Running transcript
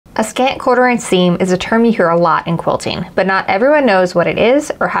A scant quarter-inch seam is a term you hear a lot in quilting, but not everyone knows what it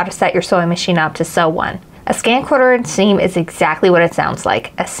is or how to set your sewing machine up to sew one. A scant quarter-inch seam is exactly what it sounds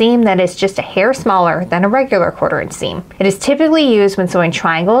like, a seam that is just a hair smaller than a regular quarter-inch seam. It is typically used when sewing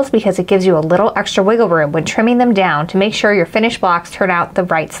triangles because it gives you a little extra wiggle room when trimming them down to make sure your finished blocks turn out the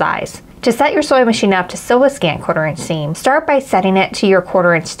right size. To set your sewing machine up to sew a scant quarter-inch seam, start by setting it to your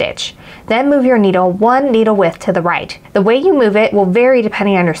quarter-inch stitch. Then move your needle one needle width to the right. The way you move it will vary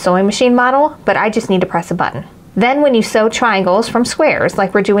depending on your sewing machine model, but I just need to press a button. Then when you sew triangles from squares,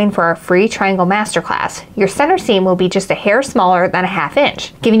 like we're doing for our free triangle masterclass, your center seam will be just a hair smaller than a 1/2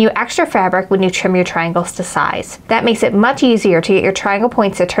 inch, giving you extra fabric when you trim your triangles to size. That makes it much easier to get your triangle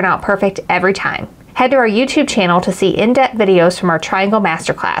points to turn out perfect every time. Head to our YouTube channel to see in-depth videos from our triangle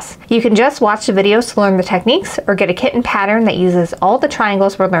masterclass. You can just watch the videos to learn the techniques or get a kit and pattern that uses all the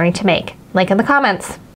triangles we're learning to make. Link in the comments.